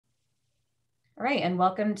All right, and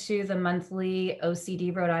welcome to the monthly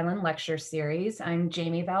OCD Rhode Island lecture series. I'm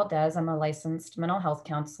Jayme Valdez. I'm a licensed mental health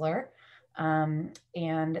counselor.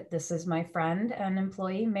 And this is my friend and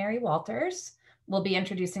employee, Mary Walters. We'll be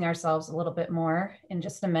introducing ourselves a little bit more in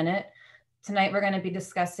just a minute. Tonight, we're going to be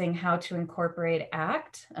discussing how to incorporate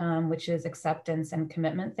ACT, which is acceptance and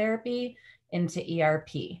commitment therapy, into ERP,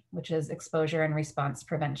 which is exposure and response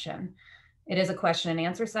prevention. It is a question and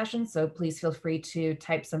answer session, so please feel free to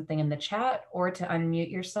type something in the chat or to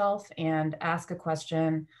unmute yourself and ask a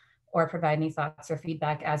question or provide any thoughts or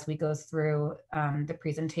feedback as we go through the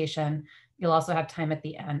presentation. You'll also have time at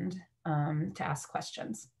the end to ask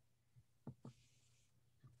questions.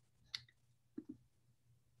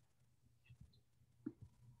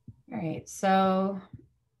 All right, so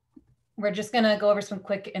we're just going to go over some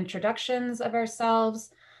quick introductions of ourselves.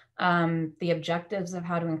 The objectives of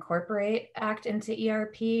how to incorporate ACT into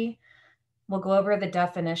ERP. We'll go over the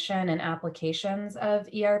definition and applications of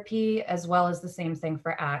ERP, as well as the same thing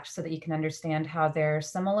for ACT, so that you can understand how they're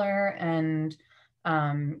similar and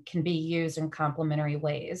can be used in complementary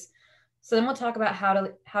ways. So then we'll talk about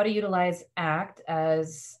how to utilize ACT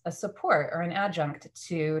as a support or an adjunct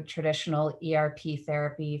to traditional ERP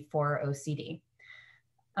therapy for OCD.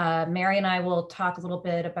 Mary and I will talk a little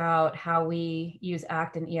bit about how we use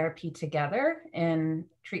ACT and ERP together in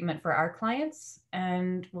treatment for our clients,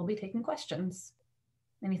 and we'll be taking questions.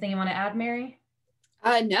 Anything you want to add, Mary?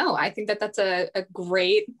 No, I think that's a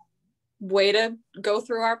great way to go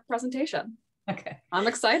through our presentation. Okay. I'm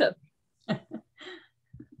excited.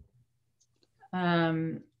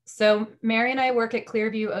 So Mary and I work at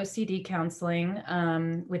Clearview OCD Counseling,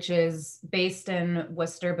 which is based in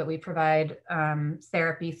Worcester, but we provide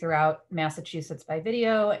therapy throughout Massachusetts by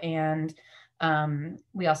video. And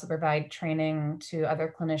we also provide training to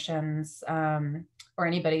other clinicians or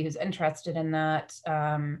anybody who's interested in that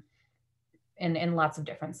in lots of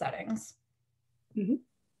different settings. Mm-hmm.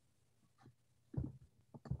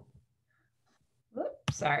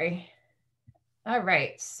 Oops, sorry. All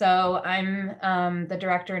right, so I'm the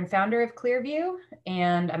director and founder of Clearview,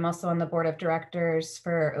 and I'm also on the board of directors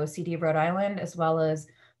for OCD Rhode Island, as well as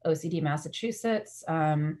OCD Massachusetts,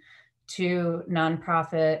 two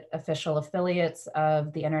nonprofit official affiliates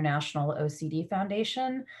of the International OCD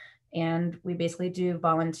Foundation. And we basically do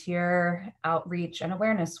volunteer outreach and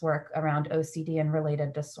awareness work around OCD and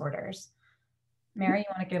related disorders. Mary, you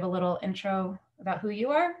want to give a little intro about who you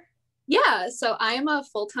are? Yeah, so I am a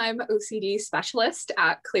full-time OCD specialist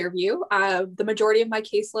at Clearview. The majority of my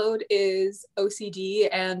caseload is OCD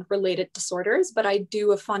and related disorders, but I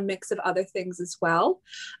do a fun mix of other things as well.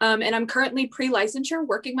 And I'm currently pre-licensure,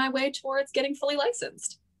 working my way towards getting fully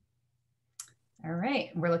licensed. All right,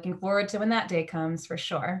 we're looking forward to when that day comes for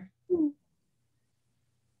sure.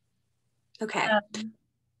 Okay.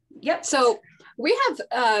 Yep. So we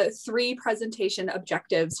have 3 presentation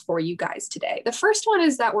objectives for you guys today. The first one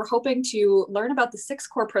is that we're hoping to learn about the 6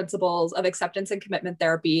 core principles of acceptance and commitment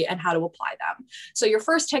therapy and how to apply them. So your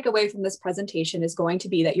first takeaway from this presentation is going to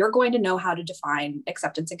be that you're going to know how to define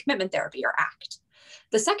acceptance and commitment therapy, or ACT.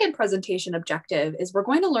 The second presentation objective is we're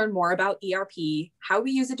going to learn more about ERP, how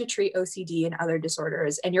we use it to treat OCD and other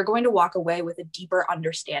disorders, and you're going to walk away with a deeper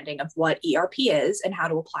understanding of what ERP is and how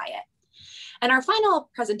to apply it. And our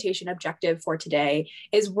final presentation objective for today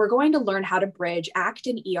is we're going to learn how to bridge ACT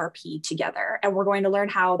and ERP together, and we're going to learn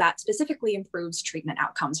how that specifically improves treatment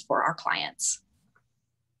outcomes for our clients.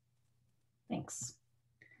 Thanks.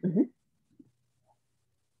 Mm-hmm.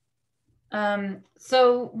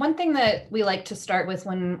 So one thing that we like to start with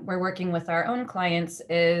when we're working with our own clients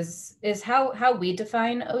is how we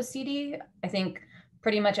define OCD. I think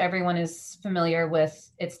pretty much everyone is familiar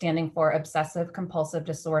with it standing for obsessive compulsive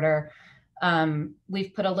disorder.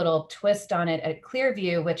 We've put a little twist on it at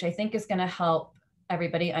Clearview, which I think is going to help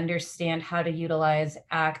everybody understand how to utilize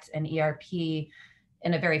ACT and ERP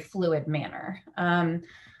in a very fluid manner.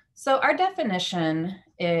 So our definition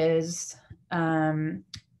is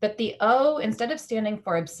that the O, instead of standing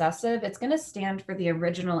for obsessive, it's going to stand for the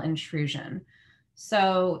original intrusion.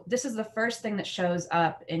 So this is the first thing that shows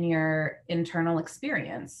up in your internal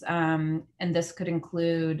experience. And this could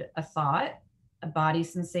include a thought, a body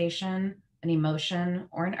sensation, an emotion,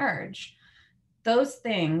 or an urge. Those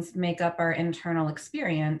things make up our internal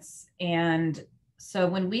experience. And so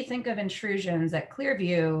when we think of intrusions at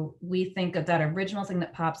Clearview, we think of that original thing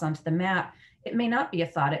that pops onto the map. It may not be a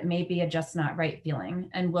thought, it may be a just not right feeling.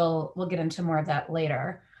 And we'll get into more of that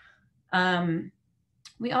later.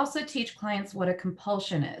 We also teach clients what a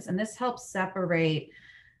compulsion is, and this helps separate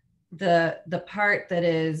the part that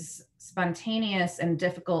is spontaneous and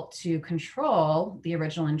difficult to control, the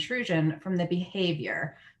original intrusion, from the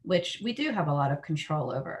behavior, which we do have a lot of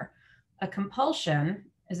control over. A compulsion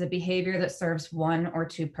is a behavior that serves one or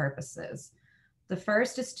two purposes. The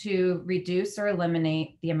first is to reduce or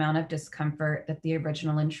eliminate the amount of discomfort that the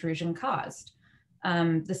original intrusion caused.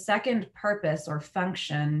 The second purpose or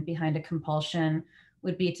function behind a compulsion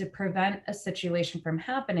would be to prevent a situation from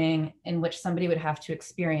happening in which somebody would have to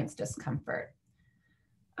experience discomfort.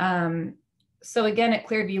 So again, at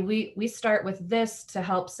Clearview, we start with this to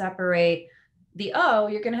help separate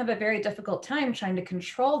you're going to have a very difficult time trying to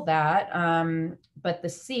control that. But the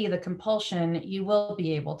C, the compulsion, you will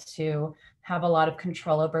be able to have a lot of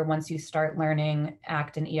control over once you start learning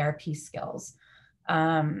ACT and ERP skills.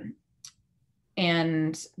 And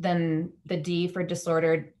then the D for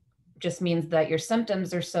disordered just means that your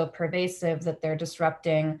symptoms are so pervasive that they're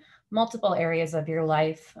disrupting multiple areas of your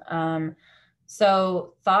life.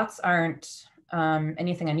 So thoughts aren't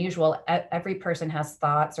anything unusual. Every person has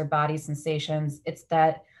thoughts or body sensations. It's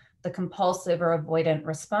that the compulsive or avoidant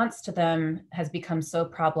response to them has become so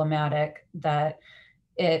problematic that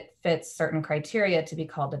it fits certain criteria to be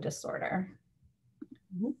called a disorder.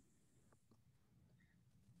 Mm-hmm.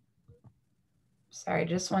 Sorry,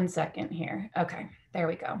 just 1 second here. Okay, there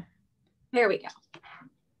we go. There we go.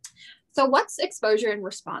 So what's exposure and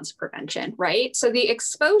response prevention, right? So the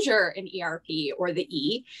exposure in ERP, or the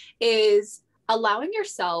E, is allowing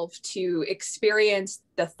yourself to experience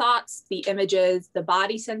the thoughts, the images, the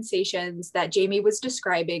body sensations that Jayme was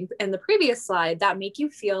describing in the previous slide that make you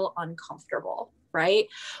feel uncomfortable, right?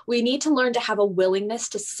 We need to learn to have a willingness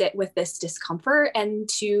to sit with this discomfort and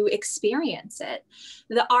to experience it.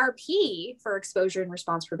 The RP for exposure and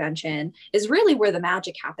response prevention is really where the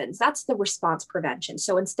magic happens. That's the response prevention.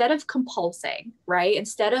 So instead of compulsing, right?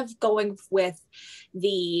 Instead of going with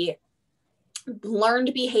the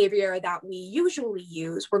learned behavior that we usually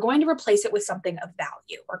use, we're going to replace it with something of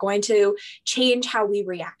value. We're going to change how we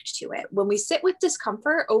react to it. When we sit with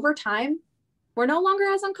discomfort over time, we're no longer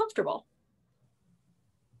as uncomfortable.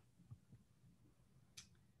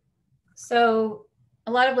 So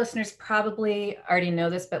a lot of listeners probably already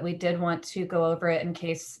know this, but we did want to go over it in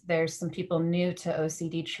case there's some people new to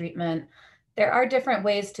OCD treatment. There are different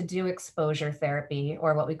ways to do exposure therapy,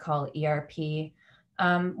 or what we call ERP.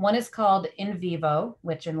 One is called in vivo,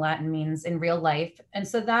 which in Latin means in real life. And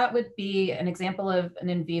so that would be an example of an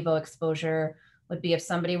in vivo exposure would be if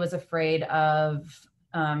somebody was afraid of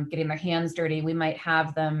getting their hands dirty, we might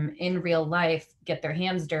have them in real life get their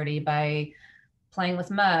hands dirty by playing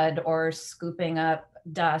with mud or scooping up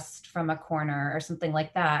dust from a corner or something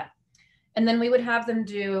like that. And then we would have them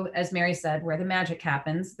do, as Mary said, where the magic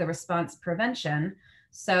happens, the response prevention.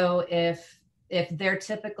 So if their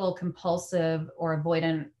typical compulsive or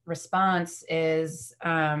avoidant response is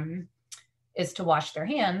to wash their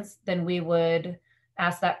hands, then we would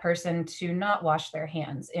ask that person to not wash their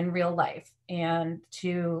hands in real life and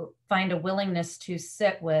to find a willingness to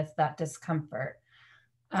sit with that discomfort.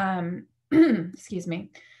 Excuse me.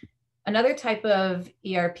 Another type of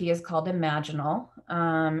ERP is called imaginal,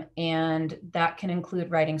 and that can include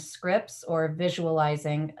writing scripts or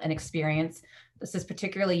visualizing an experience. This is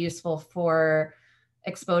particularly useful for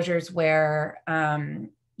exposures where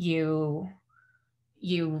you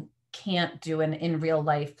can't do an in real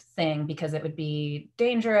life thing because it would be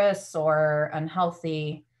dangerous or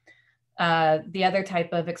unhealthy. The other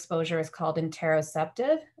type of exposure is called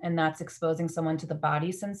interoceptive, and that's exposing someone to the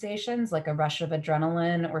body sensations like a rush of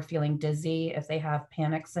adrenaline or feeling dizzy if they have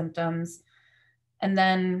panic symptoms. And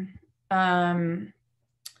then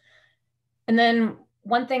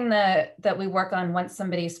one thing that we work on once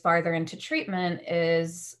somebody's farther into treatment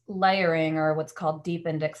is layering, or what's called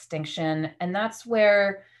deepened extinction. And that's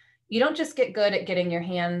where you don't just get good at getting your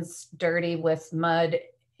hands dirty with mud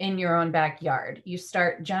in your own backyard. You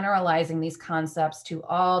start generalizing these concepts to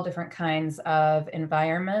all different kinds of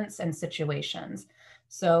environments and situations.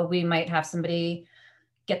 So we might have somebody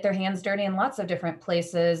get their hands dirty in lots of different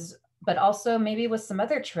places, but also maybe with some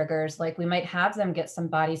other triggers, like we might have them get some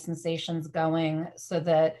body sensations going so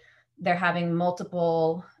that they're having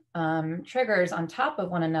multiple triggers on top of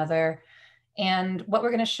one another. And what we're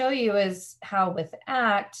going to show you is how with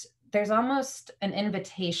ACT, there's almost an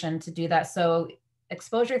invitation to do that. So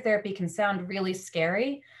exposure therapy can sound really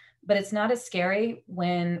scary, but it's not as scary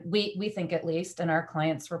when we think, at least in our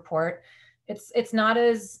clients report, it's not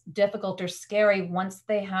as difficult or scary once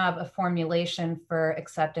they have a formulation for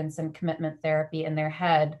acceptance and commitment therapy in their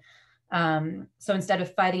head. So instead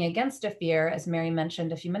of fighting against a fear, as Mary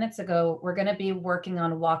mentioned a few minutes ago, we're going to be working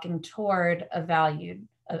on walking toward a valued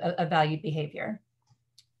behavior.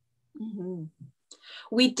 Mm-hmm.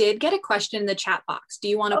 We did get a question in the chat box. Do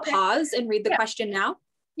you want to pause and read the question now?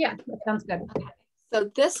 Yeah, that sounds good. Okay. So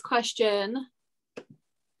this question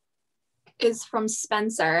is from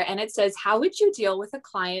Spencer, and it says, how would you deal with a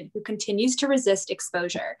client who continues to resist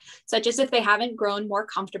exposure, such as if they haven't grown more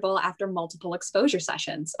comfortable after multiple exposure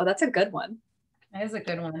sessions? Oh, that's a good one. That is a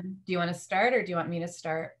good one. Do you want to start or do you want me to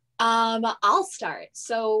start? I'll start.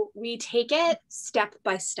 So we take it step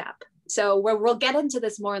by step. So we'll get into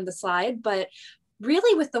this more in the slide, but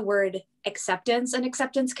really with the word acceptance and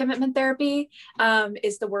acceptance commitment therapy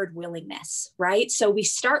is the word willingness, right? So we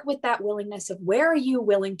start with that willingness of where are you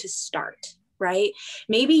willing to start, right?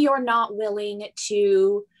 Maybe you're not willing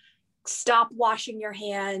to stop washing your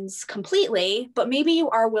hands completely, but maybe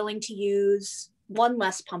you are willing to use one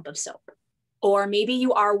less pump of soap. Or maybe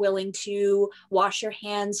you are willing to wash your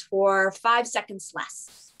hands for 5 seconds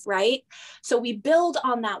less, right? So we build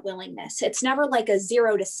on that willingness. It's never like a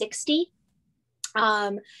 0 to 60.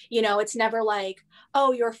 It's never like,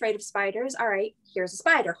 oh, you're afraid of spiders. All right, here's a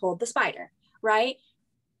spider, hold the spider, right?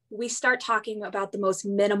 We start talking about the most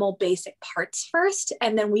minimal basic parts first,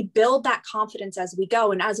 and then we build that confidence as we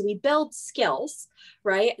go. And as we build skills,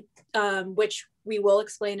 right, which we will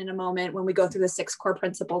explain in a moment when we go through the 6 core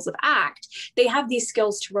principles of ACT, they have these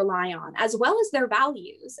skills to rely on, as well as their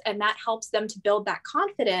values. And that helps them to build that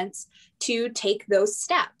confidence to take those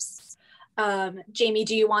steps. Jayme,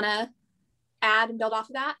 do you want to add and build off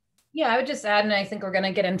of that? Yeah, I would just add, and I think we're going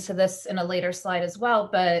to get into this in a later slide as well,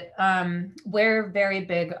 but we're very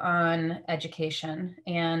big on education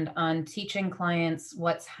and on teaching clients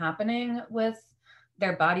what's happening with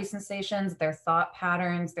their body sensations, their thought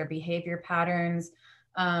patterns, their behavior patterns,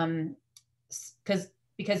 because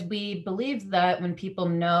we believe that when people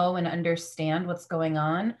know and understand what's going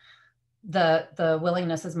on, the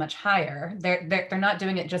willingness is much higher. They're not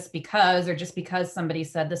doing it just because, or just because somebody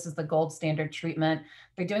said this is the gold standard treatment.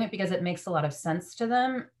 They're doing it because it makes a lot of sense to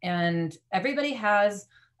them. And everybody has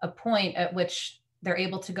a point at which they're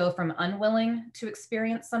able to go from unwilling to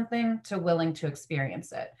experience something to willing to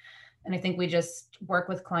experience it. And I think we just work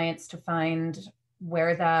with clients to find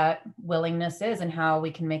where that willingness is and how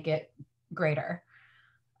we can make it greater.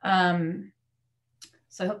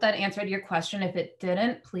 So I hope that answered your question. If it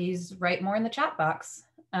didn't, please write more in the chat box.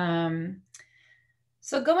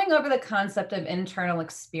 So going over the concept of internal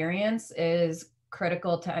experience is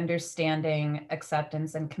critical to understanding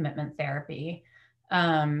acceptance and commitment therapy.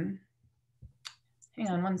 Hang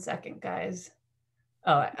on one second, guys.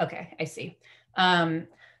 Oh, okay, I see.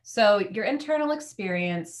 So your internal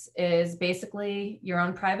experience is basically your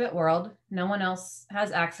own private world. No one else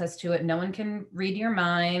has access to it. No one can read your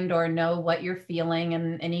mind or know what you're feeling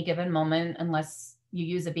in any given moment unless you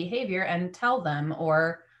use a behavior and tell them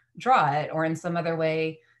or draw it or in some other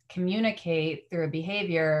way communicate through a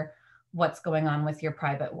behavior what's going on with your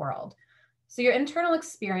private world. So your internal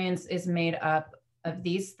experience is made up of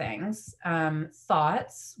these things: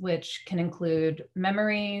 thoughts, which can include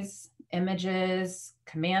memories, images,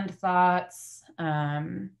 command thoughts.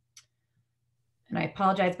 And I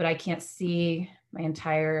apologize, but I can't see my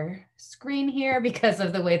entire screen here because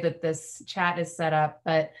of the way that this chat is set up.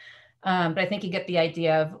 But I think you get the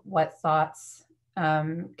idea of what thoughts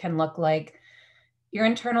can look like. Your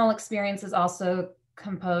internal experience is also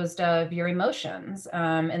composed of your emotions,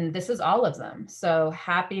 and this is all of them. So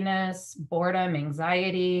happiness, boredom,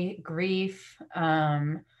 anxiety, grief,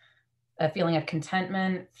 a feeling of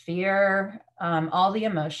contentment, fear, all the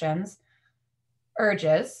emotions,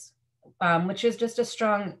 urges, which is just a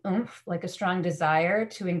strong oomph, like a strong desire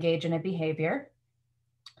to engage in a behavior.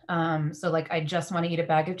 So like, I just want to eat a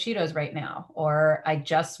bag of Cheetos right now, or I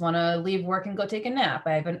just want to leave work and go take a nap.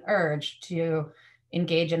 I have an urge to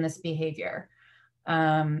engage in this behavior.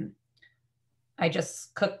 I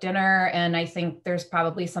just cooked dinner and I think there's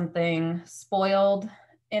probably something spoiled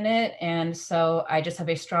in it. And so I just have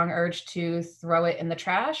a strong urge to throw it in the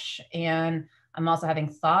trash. And I'm also having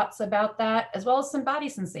thoughts about that, as well as some body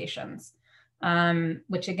sensations,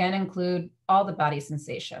 which again include all the body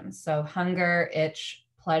sensations. So hunger, itch,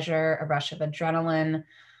 pleasure, a rush of adrenaline.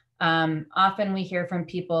 Often we hear from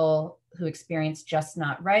people who experience just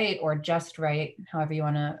not right or just right, however you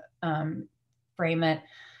want to frame it,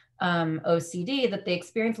 OCD, that they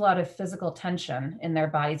experience a lot of physical tension in their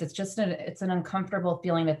bodies. It's just it's an uncomfortable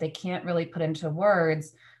feeling that they can't really put into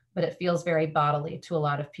words, but it feels very bodily to a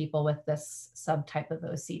lot of people with this subtype of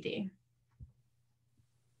OCD.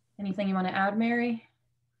 Anything you want to add, Mary?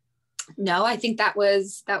 No, I think that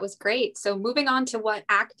was great. So moving on to what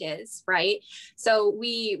ACT is, right? So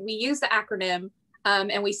we use the acronym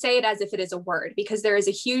And we say it as if it is a word because there is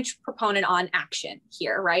a huge proponent on action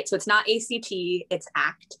here, right? So it's not ACT, it's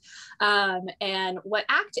ACT. And what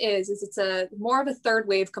ACT is it's a more of a third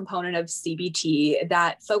wave component of CBT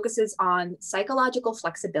that focuses on psychological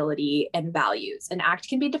flexibility and values. And ACT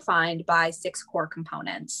can be defined by 6 core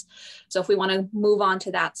components. So if we want to move on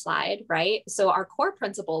to that slide, right? So our core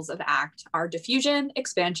principles of ACT are diffusion,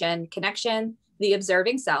 expansion, connection, the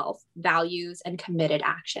observing self, values, and committed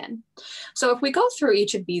action. So if we go through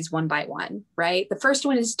each of these one by one, right? The first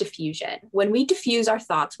one is diffusion. When we diffuse our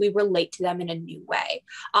thoughts, we relate to them in a new way.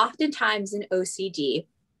 Oftentimes in OCD,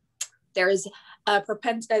 there's a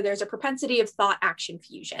propensity of thought action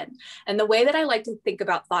fusion. And the way that I like to think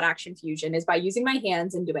about thought action fusion is by using my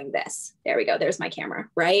hands and doing this. There we go. There's my camera,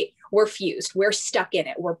 right? We're fused. We're stuck in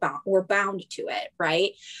it. We're bound to it,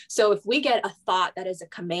 right? So if we get a thought that is a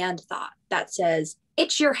command thought that says,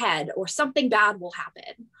 it's your head or something bad will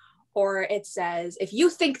happen, or it says, if you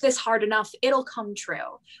think this hard enough, it'll come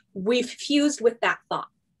true. We've fused with that thought.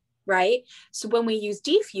 Right? So when we use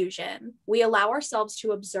diffusion, we allow ourselves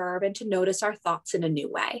to observe and to notice our thoughts in a new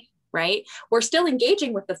way, right? We're still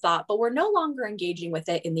engaging with the thought, but we're no longer engaging with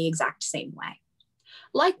it in the exact same way.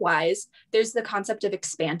 Likewise, there's the concept of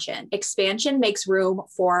expansion. Expansion makes room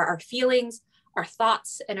for our feelings, our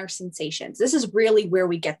thoughts, and our sensations. This is really where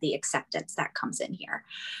we get the acceptance that comes in here.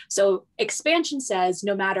 So expansion says,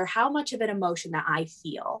 no matter how much of an emotion that I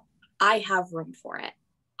feel, I have room for it.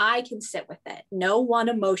 I can sit with it. No one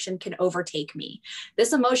emotion can overtake me.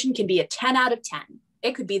 This emotion can be a 10 out of 10.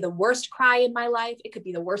 It could be the worst cry in my life. It could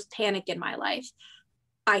be the worst panic in my life.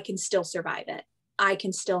 I can still survive it. I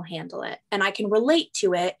can still handle it. And I can relate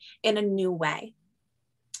to it in a new way.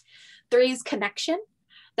 3 is connection.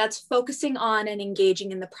 That's focusing on and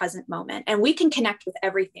engaging in the present moment. And we can connect with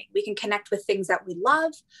everything. We can connect with things that we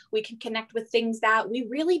love. We can connect with things that we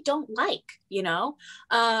really don't like, you know?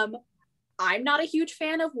 I'm not a huge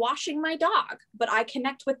fan of washing my dog, but I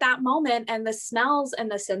connect with that moment and the smells and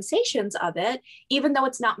the sensations of it, even though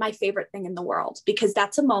it's not my favorite thing in the world, because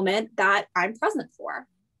that's a moment that I'm present for.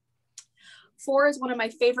 4 is one of my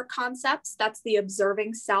favorite concepts. That's the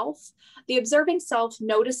observing self. The observing self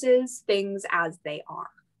notices things as they are.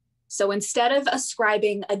 So instead of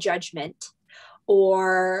ascribing a judgment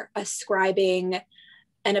or ascribing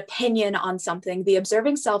an opinion on something, the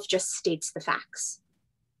observing self just states the facts.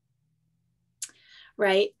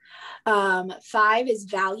 Right? 5 is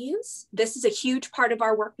values. This is a huge part of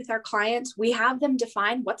our work with our clients. We have them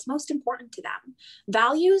define what's most important to them.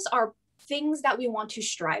 Values are things that we want to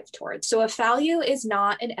strive towards. So a value is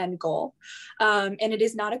not an end goal, and it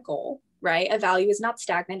is not a goal, right? A value is not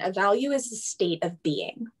stagnant. A value is a state of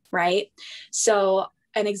being, right? So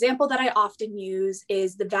an example that I often use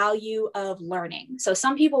is the value of learning. So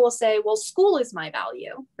some people will say, well, school is my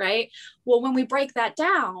value, right? Well, when we break that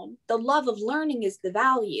down, the love of learning is the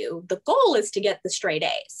value. The goal is to get the straight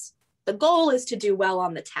A's. The goal is to do well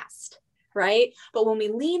on the test, right? But when we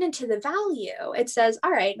lean into the value, it says,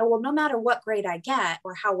 all right, no, well, no matter what grade I get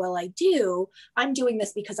or how well I do, I'm doing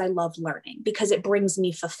this because I love learning, because it brings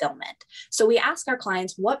me fulfillment. So we ask our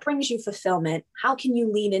clients, what brings you fulfillment? How can you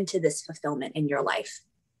lean into this fulfillment in your life?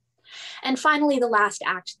 And finally, the last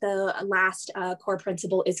core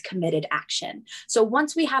principle is committed action. So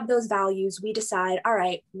once we have those values, we decide, all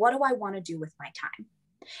right, what do I want to do with my time?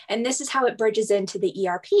 And this is how it bridges into the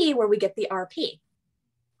ERP, where we get the RP.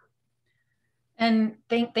 And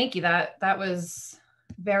thank you. That was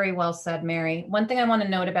very well said, Mary. One thing I want to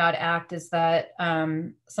note about ACT is that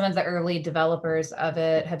some of the early developers of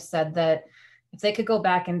it have said that if they could go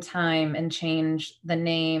back in time and change the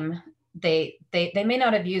name, they may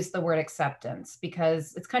not have used the word acceptance,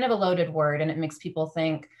 because it's kind of a loaded word and it makes people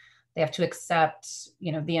think they have to accept,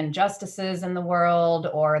 the injustices in the world,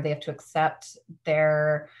 or they have to accept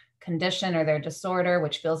their condition or their disorder,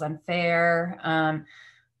 which feels unfair.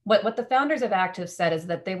 What the founders of ACT have said is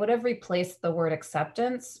that they would have replaced the word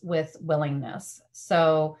acceptance with willingness.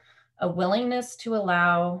 So a willingness to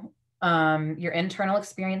allow your internal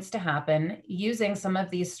experience to happen using some of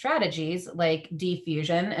these strategies like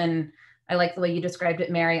diffusion. And I like the way you described it,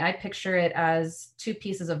 Mary. I picture it as 2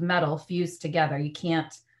 pieces of metal fused together. You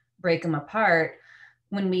can't break them apart.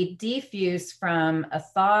 When we diffuse from a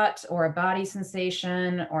thought or a body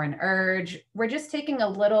sensation or an urge, we're just taking a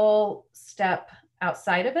little step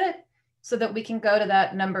outside of it so that we can go to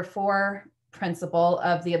that number 4 principle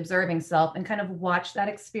of the observing self and kind of watch that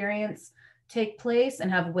experience take place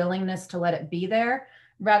and have willingness to let it be there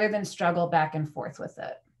rather than struggle back and forth with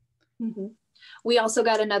it. Mm-hmm. We also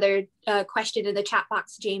got another question in the chat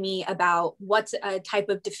box, Jayme, about what's a type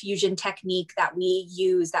of diffusion technique that we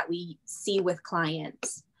use, that we see with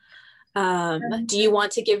clients. Do you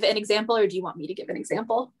want to give an example or do you want me to give an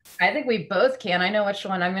example? I think we both can. I know which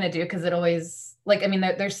one I'm going to do because it always, like, I mean,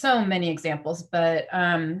 there's so many examples, but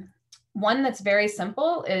one that's very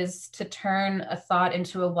simple is to turn a thought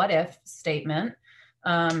into a what if statement.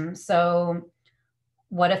 So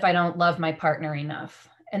what if I don't love my partner enough?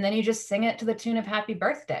 And then you just sing it to the tune of Happy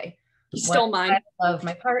Birthday. You stole mine. I love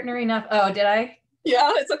my partner enough. Oh, did I?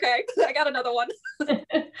 Yeah, it's okay. I got another one.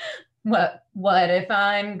 What if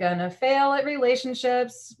I'm gonna fail at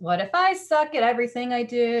relationships? What if I suck at everything I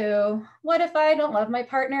do? What if I don't love my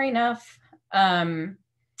partner enough?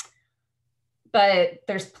 But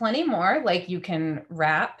there's plenty more. Like, you can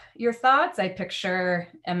rap your thoughts. I picture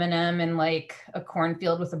Eminem in like a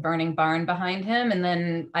cornfield with a burning barn behind him. And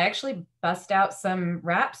then I actually bust out some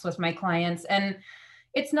raps with my clients. And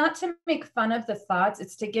it's not to make fun of the thoughts,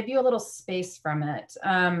 it's to give you a little space from it.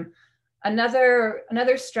 Another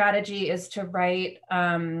strategy is to write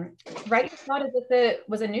your thought as if it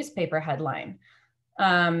was a newspaper headline.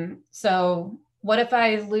 So what if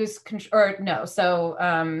I lose control, or no, so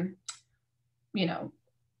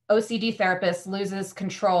OCD therapist loses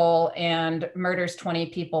control and murders 20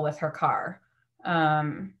 people with her car.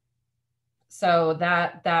 So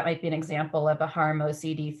that might be an example of a harm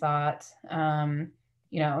OCD thought.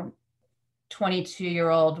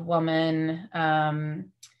 22-year-old woman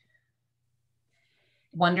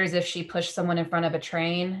wonders if she pushed someone in front of a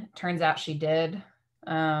train. Turns out she did.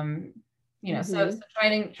 So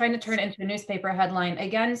trying to turn it into a newspaper headline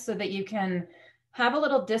again, so that you can have a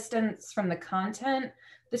little distance from the content.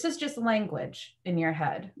 This is just language in your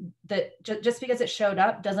head that just because it showed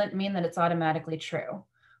up doesn't mean that it's automatically true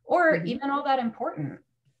or even all that important.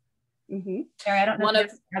 Sarah, I don't know if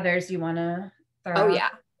there's others you want to throw out. Yeah.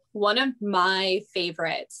 One of my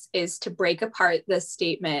favorites is to break apart the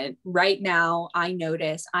statement, right now, I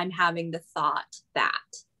notice I'm having the thought that,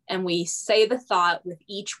 and we say the thought with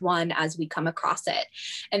each one as we come across it.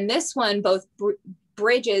 And this one both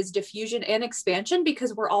bridges diffusion and expansion,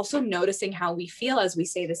 because we're also noticing how we feel as we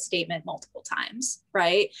say the statement multiple times,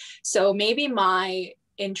 right? So maybe my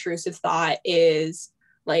intrusive thought is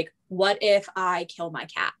like, what if I kill my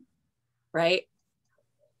cat, right?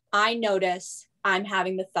 I notice I'm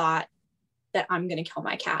having the thought that I'm going to kill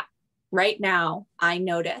my cat. Right now, I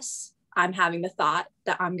notice I'm having the thought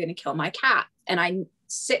that I'm going to kill my cat. And I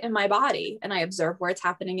sit in my body and I observe where it's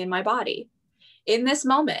happening in my body. In this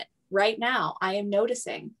moment, right now, I am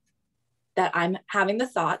noticing that I'm having the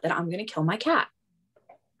thought that I'm going to kill my cat.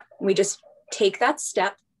 We just take that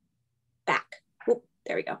step back. Oop,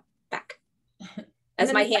 there we go. Back.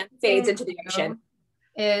 As my hand fades into the ocean.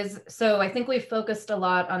 So I think we focused a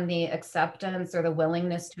lot on the acceptance or the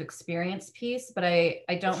willingness to experience peace, but I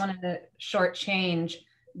don't want to shortchange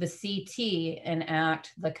the CT and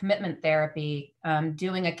ACT, the commitment therapy,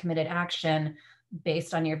 doing a committed action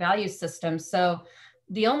based on your value system. So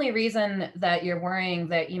the only reason that you're worrying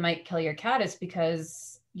that you might kill your cat is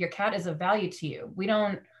because your cat is of value to you. We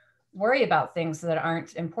don't worry about things that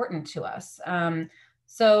aren't important to us.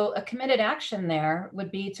 So a committed action there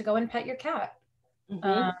would be to go and pet your cat.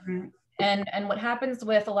 And what happens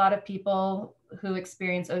with a lot of people who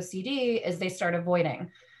experience OCD is they start avoiding,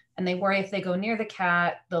 and they worry if they go near the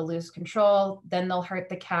cat, they'll lose control, then they'll hurt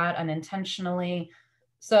the cat unintentionally.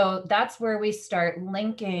 So that's where we start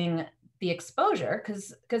linking the exposure,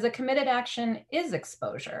 because a committed action is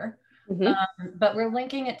exposure, but we're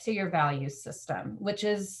linking it to your value system, which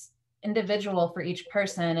is individual for each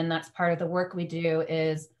person. And that's part of the work we do,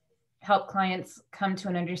 is help clients come to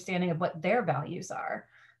an understanding of what their values are,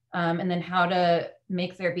 and then how to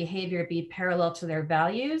make their behavior be parallel to their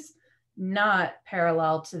values, not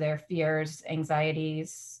parallel to their fears,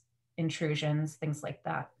 anxieties, intrusions, things like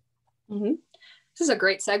that. This is a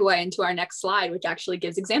great segue into our next slide, which actually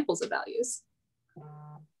gives examples of values.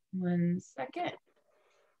 1 second.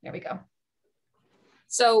 There we go.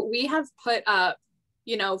 So we have put up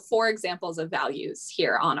 4 examples of values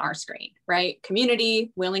here on our screen, right?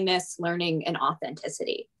 Community, willingness, learning, and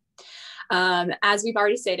authenticity. As we've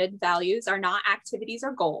already stated, values are not activities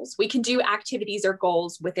or goals. We can do activities or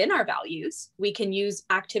goals within our values. We can use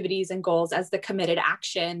activities and goals as the committed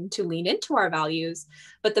action to lean into our values,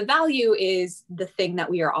 but the value is the thing that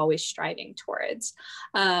we are always striving towards.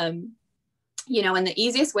 And the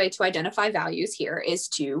easiest way to identify values here is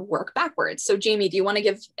to work backwards. So Jayme, do you want to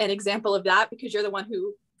give an example of that? Because you're the one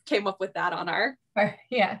who came up with that on our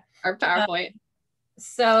PowerPoint.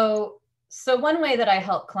 So one way that I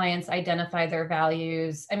help clients identify their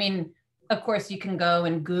values, I mean, of course you can go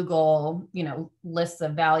and Google, lists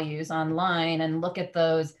of values online and look at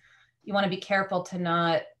those. You want to be careful to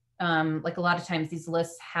not like a lot of times these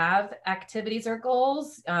lists have activities or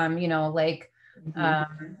goals, like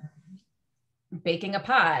baking a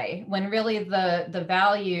pie, when really the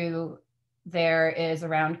value there is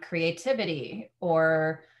around creativity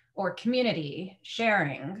or community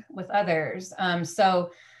sharing with others.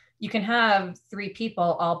 So you can have 3 people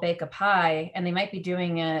all bake a pie, and they might be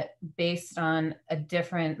doing it based on a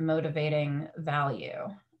different motivating value.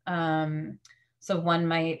 So one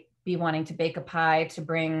might be wanting to bake a pie to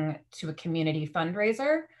bring to a community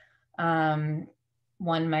fundraiser.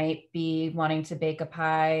 One might be wanting to bake a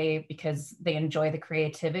pie because they enjoy the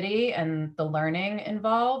creativity and the learning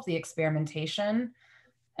involved, the experimentation.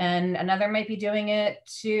 And another might be doing it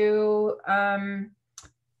to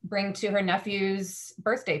bring to her nephew's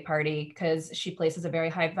birthday party because she places a very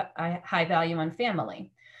high value on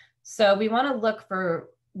family. So we want to look for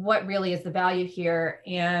what really is the value here.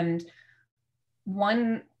 And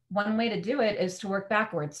one way to do it is to work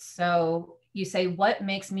backwards. So you say, what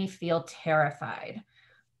makes me feel terrified?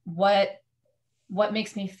 What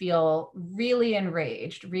makes me feel really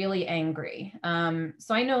enraged, really angry?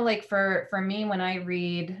 So I know, like for me, when I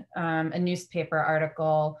read a newspaper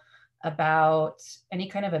article about any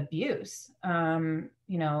kind of abuse,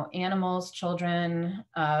 animals, children,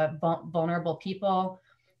 vulnerable people,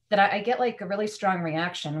 that I get like a really strong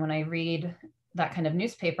reaction when I read that kind of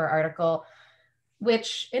newspaper article,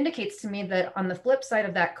 which indicates to me that on the flip side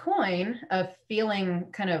of that coin of feeling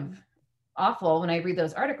kind of awful when I read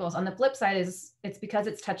those articles, on the flip side is it's because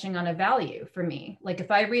it's touching on a value for me. Like if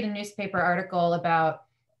I read a newspaper article about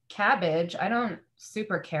cabbage, I don't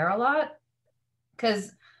super care a lot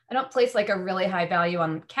because I don't place like a really high value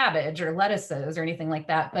on cabbage or lettuces or anything like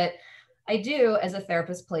that. But I do, as a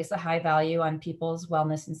therapist, place a high value on people's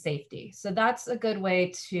wellness and safety. So that's a good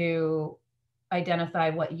way to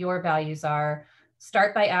identify what your values are.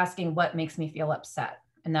 Start by asking what makes me feel upset.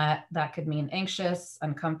 And that could mean anxious,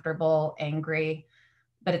 uncomfortable, angry,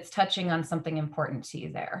 but it's touching on something important to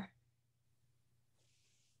you there.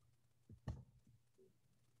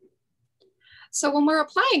 So when we're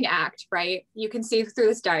applying ACT, right, you can see through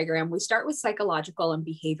this diagram, we start with psychological and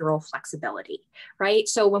behavioral flexibility, right?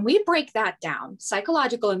 So when we break that down,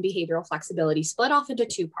 psychological and behavioral flexibility split off into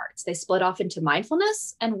 2 parts. They split off into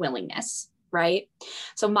mindfulness and willingness, right?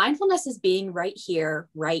 So mindfulness is being right here,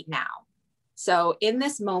 right now. So in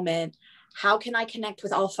this moment, how can I connect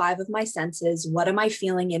with all 5 of my senses? What am I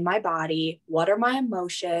feeling in my body? What are my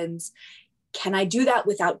emotions? Can I do that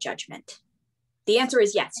without judgment? The answer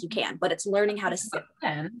is yes, you can, but it's learning how to sit.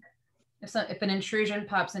 If an intrusion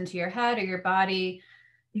pops into your head or your body,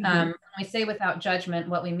 when we say without judgment,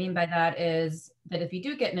 what we mean by that is that if you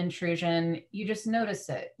do get an intrusion, you just notice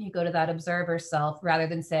it. You go to that observer self rather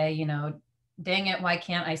than say, dang it, why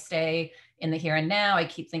can't I stay in the here and now? I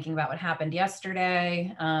keep thinking about what happened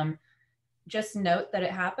yesterday. Just note that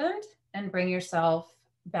it happened and bring yourself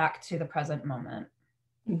back to the present moment.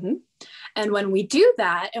 And when we do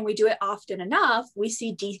that, and we do it often enough, we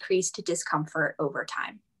see decreased discomfort over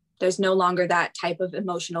time. There's no longer that type of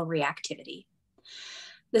emotional reactivity.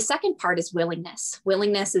 The second part is willingness.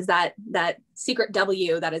 Willingness is that secret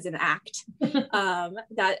W that is an ACT,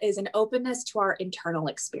 that is an openness to our internal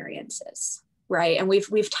experiences, right? And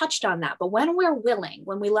we've touched on that. But when we're willing,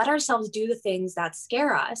 when we let ourselves do the things that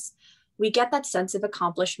scare us, we get that sense of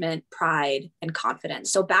accomplishment, pride, and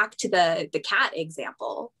confidence. So back to the cat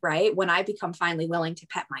example, right? When I become finally willing to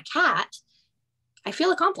pet my cat, I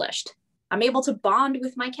feel accomplished. I'm able to bond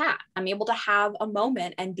with my cat. I'm able to have a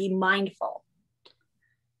moment and be mindful.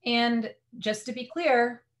 And just to be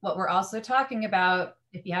clear, what we're also talking about,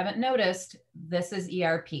 if you haven't noticed, this is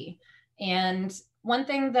ERP. And one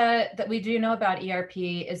thing that we do know about ERP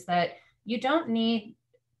is that you don't need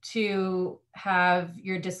to have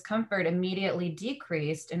your discomfort immediately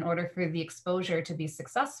decreased in order for the exposure to be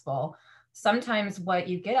successful. Sometimes what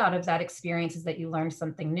you get out of that experience is that you learn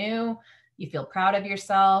something new, you feel proud of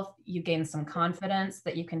yourself, you gain some confidence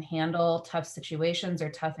that you can handle tough situations or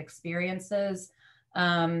tough experiences.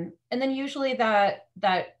 And then usually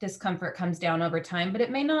that discomfort comes down over time, but it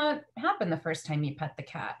may not happen the first time you pet the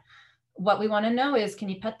cat. What we want to know is, can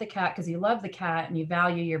you pet the cat because you love the cat and you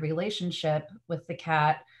value your relationship with the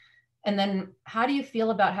cat? And then how do you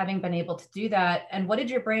feel about having been able to do that? And what did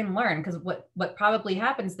your brain learn? Because what probably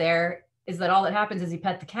happens there is that all that happens is you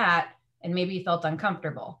pet the cat and maybe you felt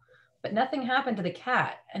uncomfortable, but nothing happened to the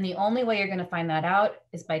cat. And the only way you're going to find that out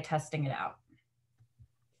is by testing it out.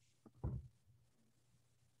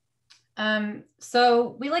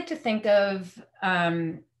 So we like to think of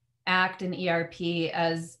ACT and ERP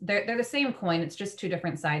as they're the same coin. It's just 2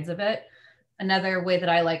 different sides of it. Another way that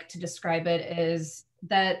I like to describe it is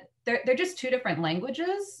that they're just two different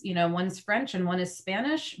languages. You know, one's French and one is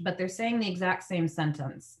Spanish, but they're saying the exact same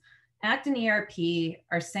sentence. ACT and ERP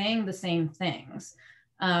are saying the same things.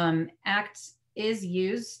 ACT is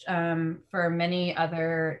used for many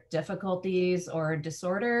other difficulties or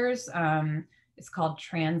disorders. It's called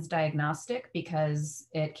transdiagnostic because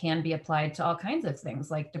it can be applied to all kinds of things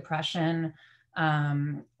like depression,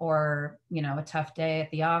 or, you know, a tough day at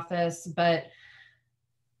the office. But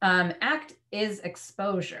ACT is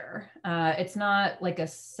exposure. It's not like a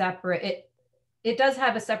separate, it does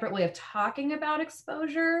have a separate way of talking about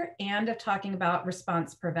exposure and of talking about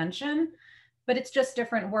response prevention, but it's just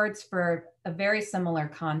different words for a very similar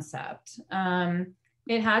concept.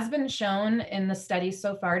 It has been shown in the study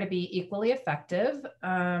so far to be equally effective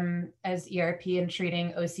as ERP in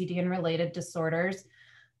treating OCD and related disorders.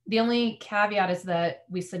 The only caveat is that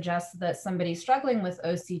we suggest that somebody struggling with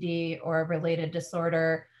OCD or a related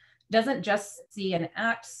disorder doesn't just see an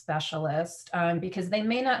ACT specialist because they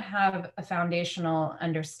may not have a foundational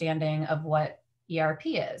understanding of what ERP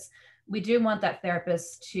is. We do want that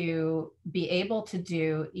therapist to be able to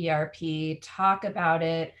do ERP, talk about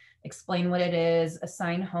it, explain what it is,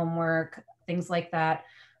 assign homework, things like that,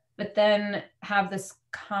 but then have this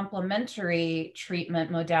complementary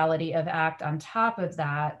treatment modality of ACT on top of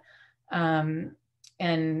that. And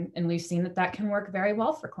we've seen that that can work very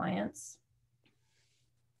well for clients.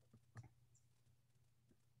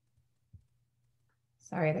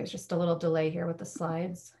 Sorry, there's just a little delay here with the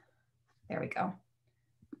slides. There we go.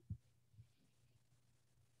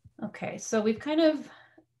 Okay, so we've kind of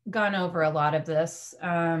gone over a lot of this.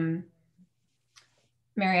 Mary,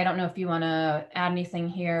 I don't know if you want to add anything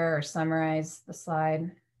here or summarize the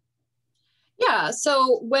slide. Yeah,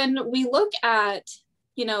 so when we look at,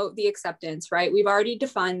 you know, the acceptance, right? We've already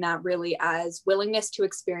defined that really as willingness to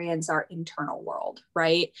experience our internal world,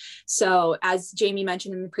 right? So as Jayme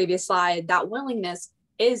mentioned in the previous slide, that willingness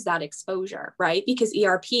is that exposure, right? Because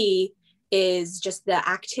ERP is just the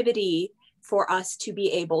activity for us to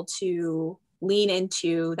be able to lean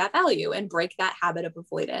into that value and break that habit of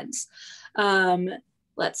avoidance.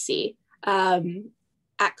 Let's see. At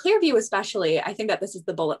Clearview especially, I think that this is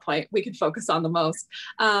the bullet point we can focus on the most,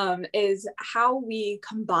 is how we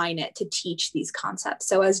combine it to teach these concepts.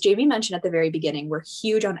 So as Jayme mentioned at the very beginning, we're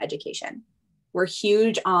huge on education. We're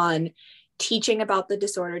huge on teaching about the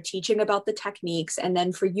disorder, teaching about the techniques, and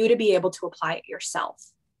then for you to be able to apply it yourself,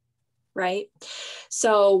 right?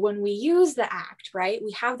 So when we use the ACT, right,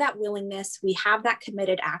 we have that willingness, we have that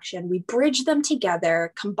committed action, we bridge them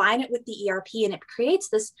together, combine it with the ERP, and it creates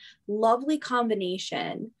this lovely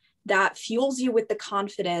combination that fuels you with the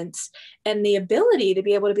confidence and the ability to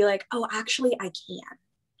be able to be like, oh, actually, I can.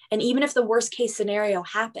 And even if the worst case scenario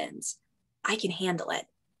happens, I can handle it.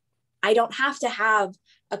 I don't have to have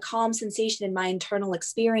a calm sensation in my internal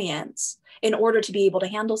experience in order to be able to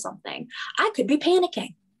handle something. I could be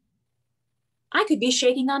panicking. I could be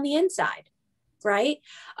shaking on the inside, right?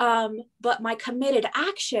 But my committed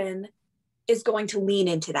action is going to lean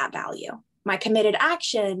into that value. My committed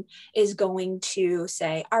action is going to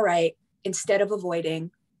say, all right, instead of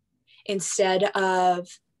avoiding, instead of,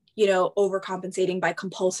 you know, overcompensating by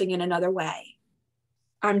compulsing in another way,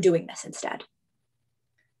 I'm doing this instead.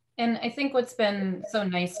 And I think what's been so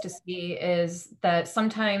nice to see is that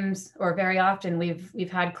sometimes, or very often,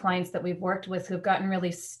 we've had clients that we've worked with who've gotten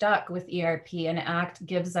really stuck with ERP, and ACT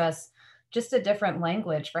gives us just a different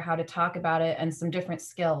language for how to talk about it and some different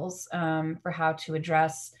skills for how to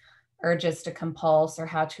address urges to compulse or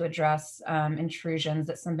how to address intrusions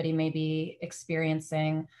that somebody may be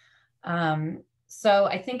experiencing. So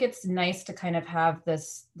I think it's nice to kind of have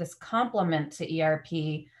this complement to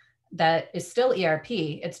ERP that is still ERP.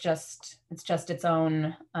 It's just its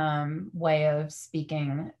own way of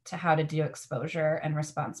speaking to how to do exposure and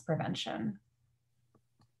response prevention.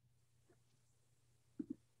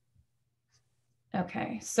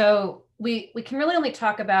 Okay, so we can really only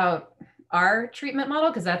talk about our treatment model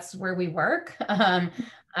because that's where we work. I'm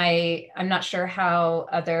not sure how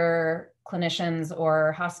other clinicians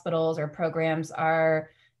or hospitals or programs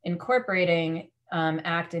are incorporating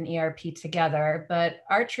ACT and ERP together, but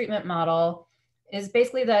our treatment model is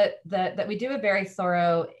basically that we do a very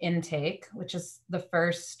thorough intake, which is the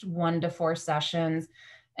first 1 to 4 sessions,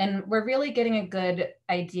 and we're really getting a good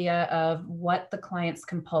idea of what the client's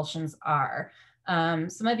compulsions are.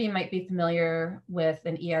 Some of you might be familiar with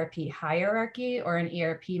an ERP hierarchy or an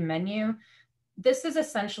ERP menu. This is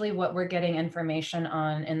essentially what we're getting information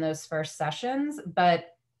on in those first sessions,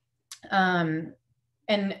 but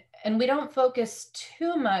and we don't focus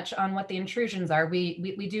too much on what the intrusions are.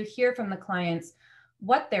 We do hear from the clients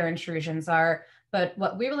what their intrusions are, But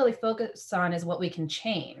what we really focus on is what we can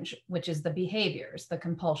change, which is the behaviors, the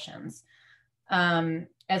compulsions.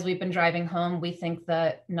 As we've been driving home, we think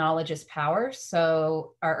that knowledge is power.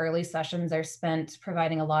 So our early sessions are spent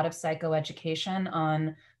providing a lot of psychoeducation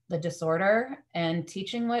on the disorder and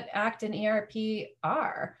teaching what ACT and ERP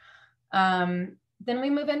are. Then we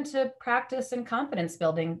move into practice and confidence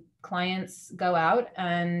building. Clients go out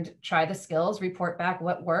and try the skills, report back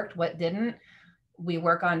what worked, what didn't. We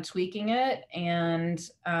work on tweaking it, and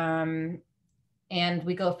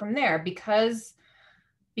we go from there. Because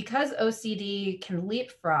OCD can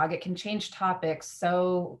leapfrog, it can change topics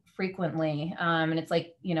so frequently. And it's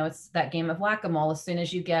like, it's that game of whack-a-mole. As soon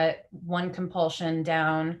as you get one compulsion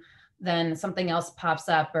down, then something else pops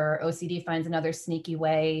up, or OCD finds another sneaky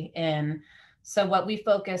way in. So what we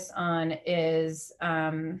focus on is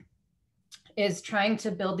trying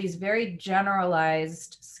to build these very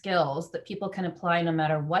generalized skills that people can apply no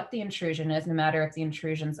matter what the intrusion is, no matter if the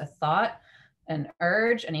intrusion's a thought, an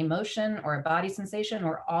urge, an emotion, or a body sensation,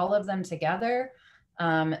 or all of them together,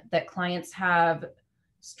 that clients have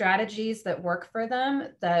strategies that work for them,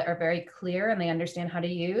 that are very clear and they understand how to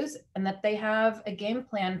use, and that they have a game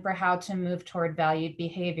plan for how to move toward valued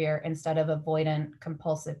behavior instead of avoidant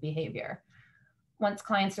compulsive behavior. Once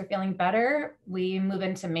clients are feeling better, we move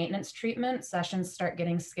into maintenance treatment. Sessions start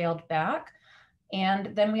getting scaled back,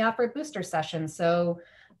 and then we offer booster sessions. So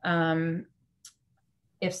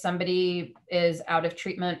if somebody is out of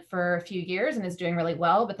treatment for a few years and is doing really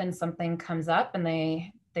well, but then something comes up and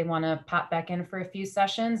they want to pop back in for a few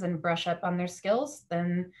sessions and brush up on their skills,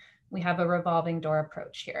 then we have a revolving door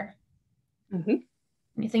approach here. Mm-hmm.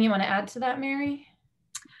 Anything you want to add to that, Mary?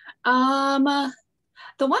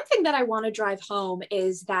 The one thing that I want to drive home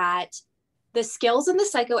is that the skills and the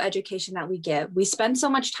psychoeducation that we give, we spend so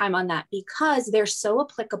much time on that because they're so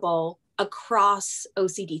applicable across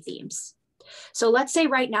OCD themes. So let's say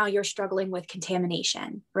right now you're struggling with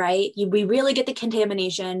contamination, right? We really get the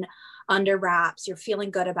contamination under wraps, you're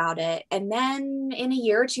feeling good about it. And then in a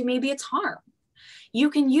year or two, maybe it's harm. You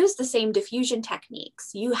can use the same diffusion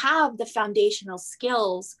techniques. You have the foundational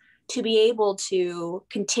skills to be able to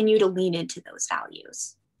continue to lean into those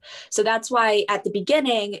values. So that's why at the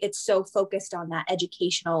beginning, it's so focused on that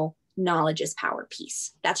educational knowledge is power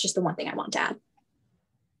piece. That's just the one thing I want to add.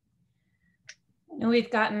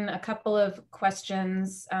 We've gotten a couple of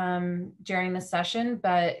questions during the session,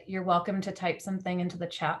 but you're welcome to type something into the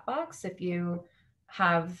chat box if you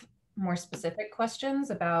have more specific questions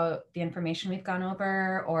about the information we've gone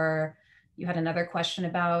over, or you had another question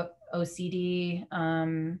about OCD,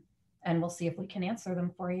 and we'll see if we can answer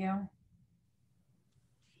them for you.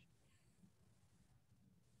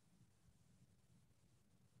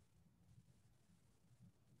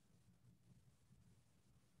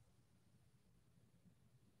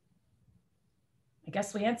 I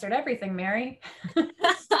guess we answered everything, Mary.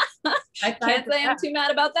 I can't say I'm too mad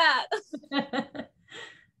about that.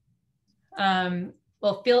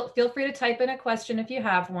 Well, feel free to type in a question if you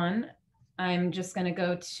have one. I'm just going to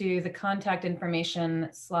go to the contact information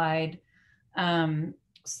slide.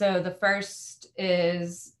 So the first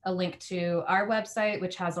is a link to our website,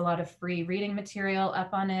 which has a lot of free reading material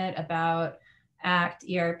up on it about ACT,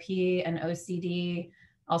 ERP, and OCD.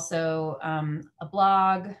 Also a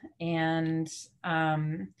blog, and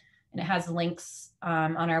it has links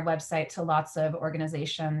on our website to lots of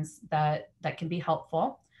organizations that can be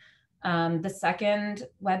helpful. The second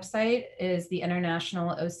website is the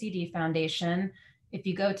International OCD Foundation. If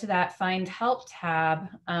you go to that Find Help tab,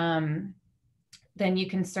 then you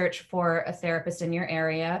can search for a therapist in your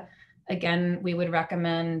area. Again, we would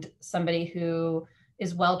recommend somebody who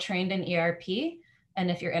is well trained in ERP. And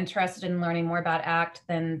if you're interested in learning more about ACT,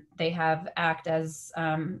 then they have ACT as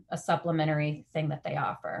a supplementary thing that they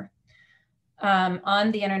offer.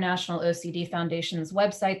 On the International OCD Foundation's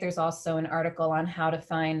website, there's also an article on how to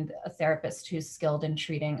find a therapist who's skilled in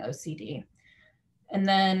treating OCD. And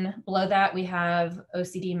then below that, we have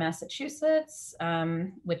OCD Massachusetts,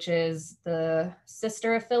 which is the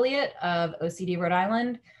sister affiliate of OCD Rhode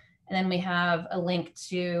Island. And then we have a link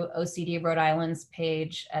to OCD Rhode Island's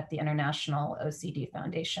page at the International OCD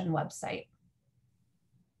Foundation website.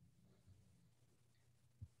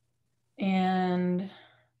 And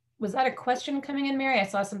was that a question coming in, Mary? I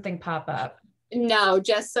saw something pop up. No,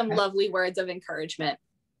 just some lovely words of encouragement.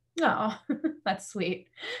 Oh, that's sweet.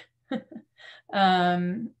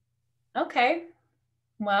 Okay,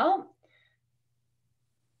 well,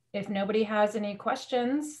 if nobody has any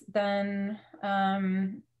questions, then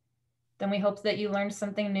we hope that you learned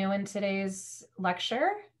something new in today's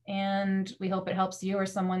lecture, and we hope it helps you or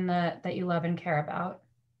someone that you love and care about.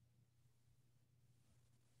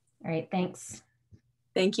 All right, thanks.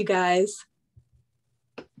 Thank you guys.